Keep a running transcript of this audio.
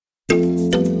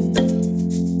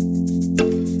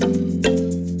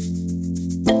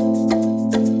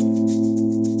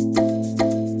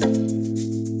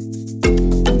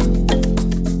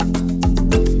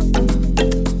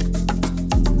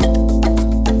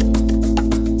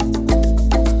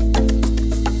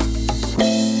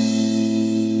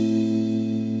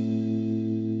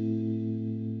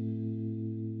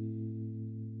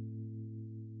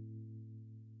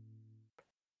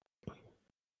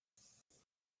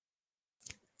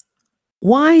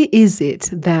Why is it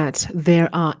that there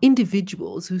are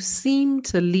individuals who seem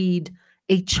to lead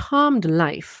a charmed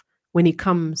life when it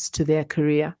comes to their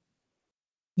career?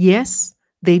 Yes,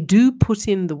 they do put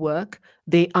in the work,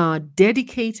 they are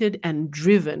dedicated and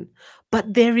driven,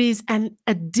 but there is an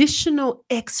additional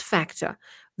X factor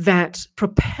that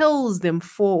propels them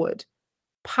forward,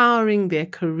 powering their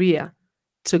career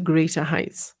to greater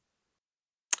heights.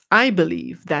 I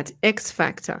believe that X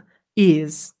factor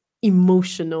is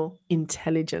emotional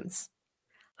intelligence.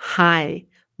 Hi,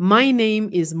 my name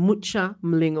is Mucha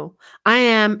Mlingo. I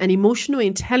am an emotional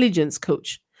intelligence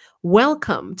coach.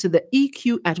 Welcome to the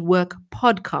EQ at Work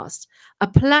podcast, a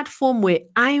platform where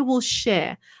I will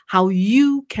share how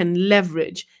you can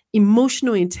leverage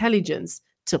emotional intelligence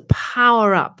to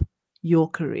power up your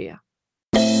career.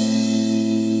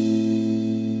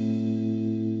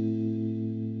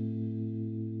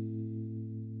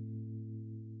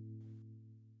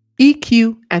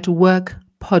 EQ at Work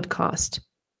podcast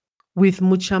with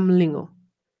Mucha Mlingo.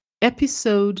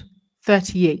 Episode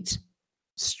 38,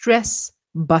 Stress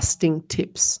Busting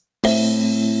Tips.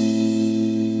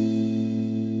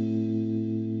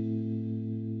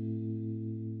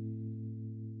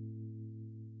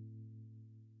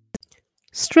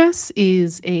 Stress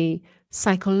is a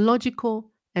psychological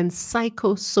and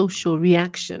psychosocial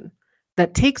reaction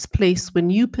that takes place when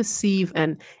you perceive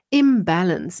an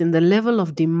imbalance in the level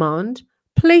of demand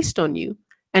placed on you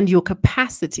and your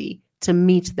capacity to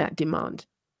meet that demand.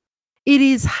 It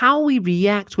is how we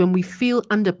react when we feel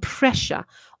under pressure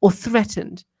or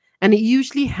threatened. And it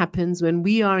usually happens when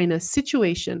we are in a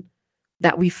situation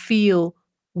that we feel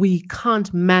we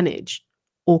can't manage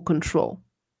or control.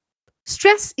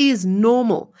 Stress is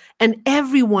normal and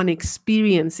everyone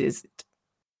experiences it.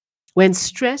 When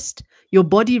stressed, your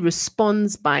body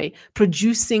responds by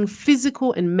producing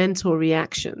physical and mental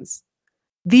reactions.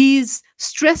 These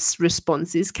stress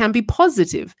responses can be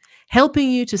positive,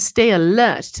 helping you to stay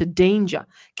alert to danger,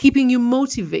 keeping you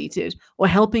motivated, or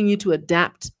helping you to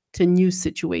adapt to new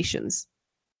situations.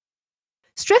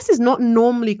 Stress is not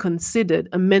normally considered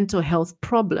a mental health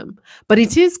problem, but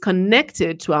it is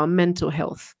connected to our mental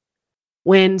health.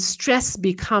 When stress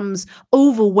becomes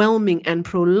overwhelming and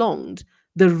prolonged,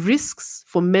 the risks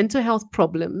for mental health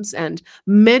problems and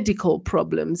medical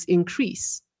problems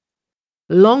increase.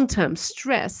 Long term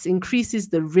stress increases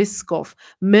the risk of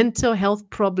mental health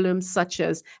problems such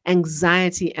as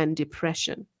anxiety and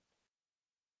depression.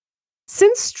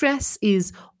 Since stress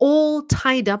is all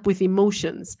tied up with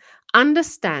emotions,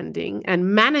 understanding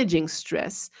and managing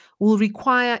stress will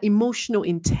require emotional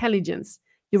intelligence,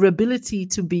 your ability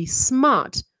to be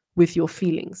smart with your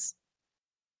feelings.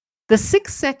 The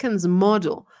 6 seconds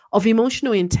model of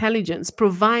emotional intelligence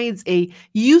provides a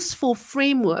useful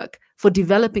framework for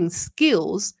developing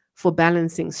skills for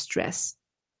balancing stress.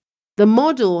 The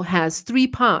model has three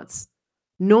parts: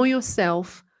 know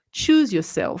yourself, choose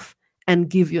yourself, and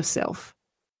give yourself.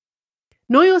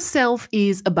 Know yourself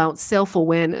is about self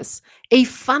awareness, a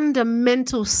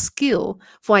fundamental skill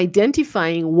for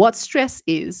identifying what stress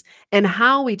is and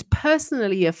how it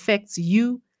personally affects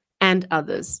you and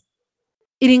others.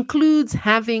 It includes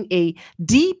having a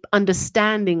deep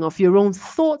understanding of your own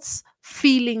thoughts,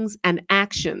 feelings, and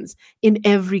actions in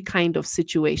every kind of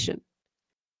situation.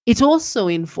 It also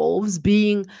involves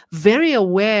being very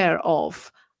aware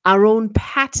of our own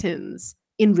patterns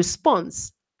in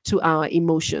response to our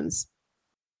emotions.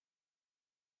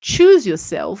 Choose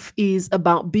yourself is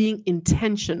about being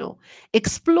intentional,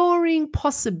 exploring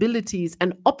possibilities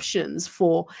and options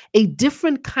for a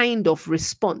different kind of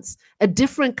response, a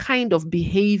different kind of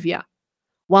behavior,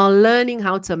 while learning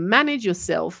how to manage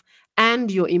yourself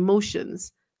and your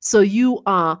emotions so you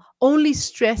are only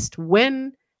stressed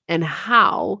when and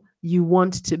how you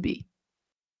want to be.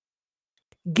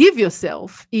 Give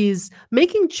yourself is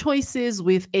making choices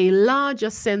with a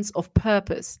larger sense of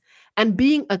purpose and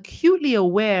being acutely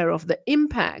aware of the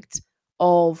impact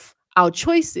of our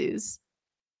choices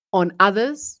on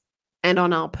others and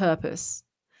on our purpose.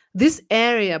 This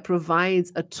area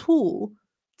provides a tool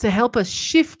to help us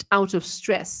shift out of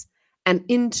stress and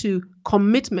into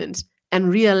commitment and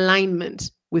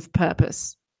realignment with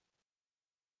purpose.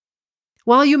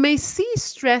 While you may see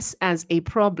stress as a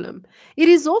problem, it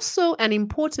is also an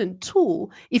important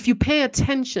tool if you pay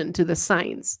attention to the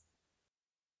signs.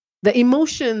 The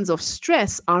emotions of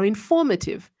stress are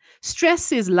informative.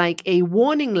 Stress is like a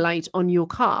warning light on your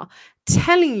car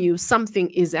telling you something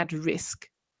is at risk.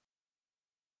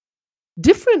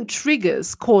 Different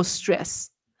triggers cause stress.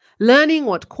 Learning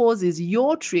what causes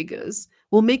your triggers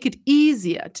will make it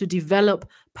easier to develop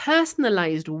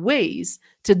personalized ways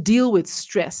to deal with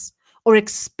stress or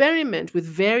experiment with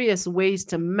various ways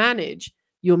to manage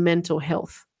your mental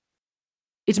health.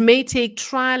 It may take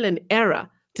trial and error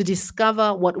to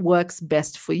discover what works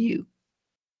best for you.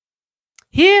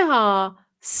 Here are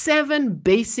 7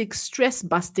 basic stress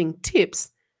busting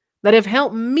tips that have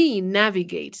helped me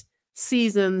navigate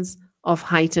seasons of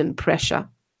heightened pressure.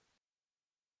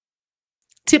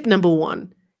 Tip number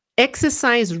 1: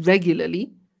 exercise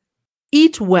regularly,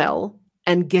 eat well,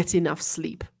 and get enough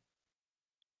sleep.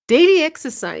 Daily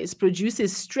exercise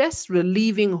produces stress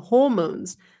relieving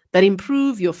hormones that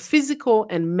improve your physical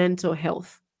and mental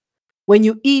health. When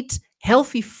you eat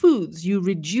healthy foods, you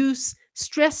reduce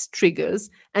stress triggers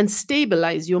and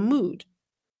stabilize your mood.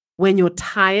 When you're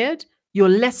tired, you're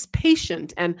less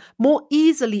patient and more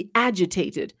easily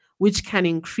agitated, which can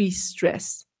increase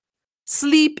stress.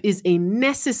 Sleep is a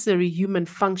necessary human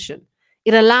function.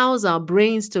 It allows our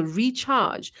brains to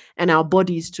recharge and our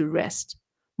bodies to rest.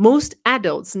 Most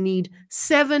adults need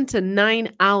 7 to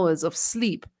 9 hours of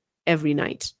sleep every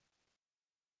night.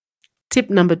 Tip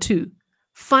number 2: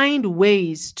 find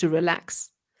ways to relax.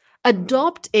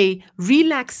 Adopt a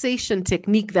relaxation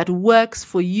technique that works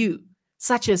for you,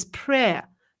 such as prayer,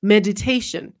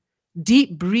 meditation,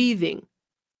 deep breathing,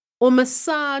 or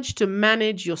massage to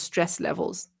manage your stress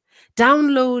levels.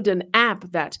 Download an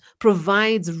app that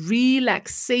provides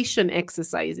relaxation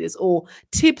exercises or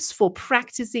tips for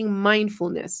practicing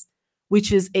mindfulness,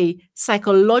 which is a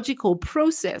psychological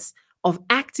process of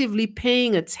actively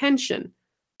paying attention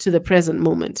to the present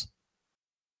moment.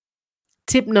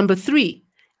 Tip number 3: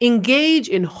 engage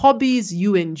in hobbies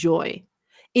you enjoy.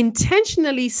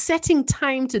 Intentionally setting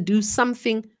time to do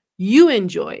something you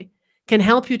enjoy can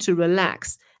help you to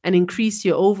relax and increase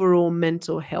your overall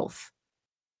mental health.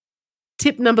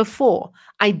 Tip number 4: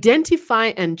 identify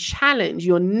and challenge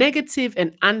your negative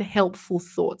and unhelpful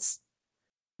thoughts.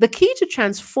 The key to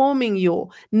transforming your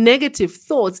negative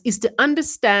thoughts is to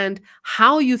understand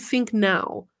how you think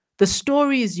now, the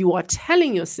stories you are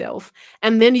telling yourself,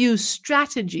 and then use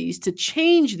strategies to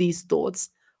change these thoughts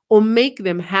or make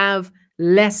them have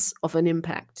less of an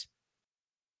impact.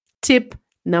 Tip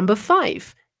number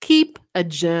 5: keep a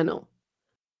journal.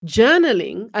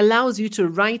 Journaling allows you to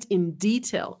write in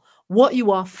detail what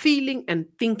you are feeling and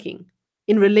thinking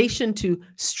in relation to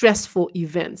stressful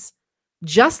events,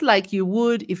 just like you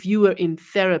would if you were in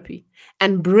therapy,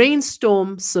 and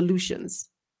brainstorm solutions.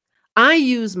 I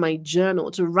use my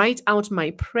journal to write out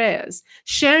my prayers,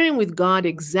 sharing with God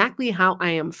exactly how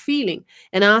I am feeling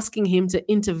and asking Him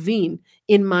to intervene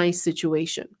in my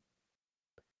situation.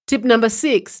 Tip number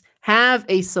 6: have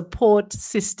a support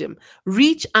system.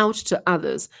 Reach out to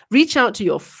others. Reach out to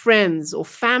your friends or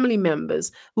family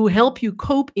members who help you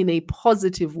cope in a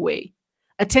positive way.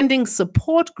 Attending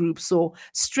support groups or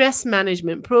stress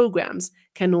management programs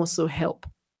can also help.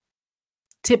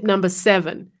 Tip number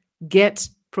 7: get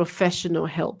professional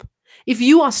help. If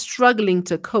you are struggling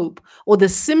to cope or the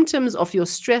symptoms of your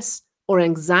stress or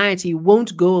anxiety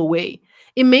won't go away,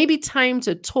 it may be time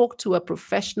to talk to a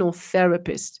professional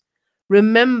therapist.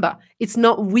 Remember, it's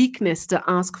not weakness to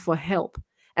ask for help.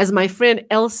 As my friend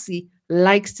Elsie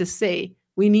likes to say,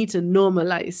 we need to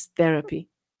normalize therapy.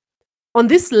 On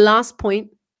this last point,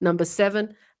 number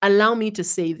 7, allow me to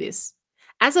say this.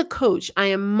 As a coach, I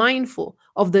am mindful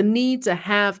of the need to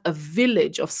have a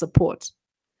village of support.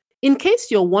 In case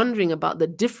you're wondering about the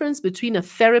difference between a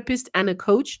therapist and a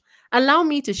coach, allow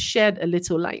me to shed a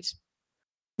little light.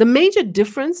 The major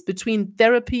difference between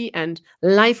therapy and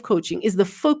life coaching is the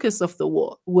focus of the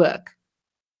work.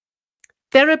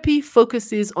 Therapy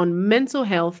focuses on mental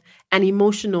health and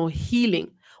emotional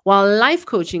healing, while life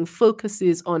coaching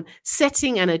focuses on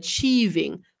setting and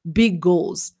achieving big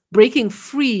goals, breaking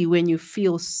free when you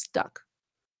feel stuck.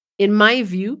 In my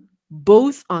view,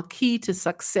 both are key to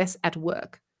success at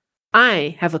work.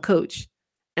 I have a coach,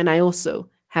 and I also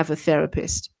have a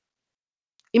therapist.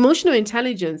 Emotional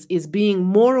intelligence is being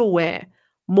more aware,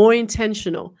 more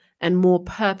intentional, and more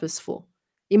purposeful.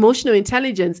 Emotional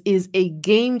intelligence is a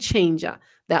game changer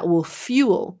that will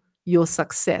fuel your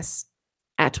success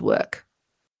at work.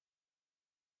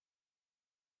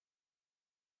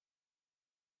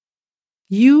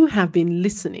 You have been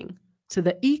listening to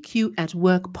the EQ at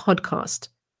Work podcast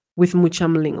with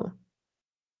Muchamlingo.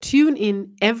 Tune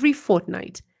in every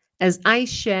fortnight as I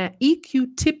share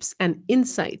EQ tips and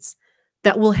insights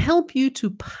that will help you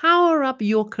to power up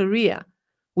your career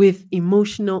with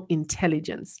emotional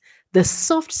intelligence, the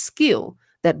soft skill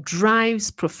that drives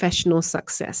professional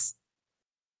success.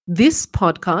 This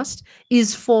podcast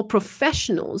is for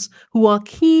professionals who are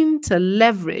keen to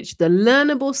leverage the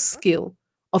learnable skill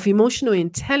of emotional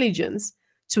intelligence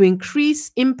to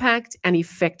increase impact and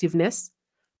effectiveness,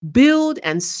 build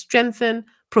and strengthen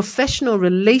professional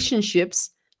relationships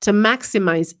to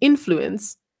maximize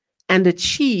influence, and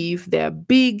achieve their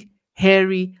big,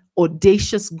 hairy,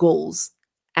 audacious goals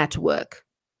at work.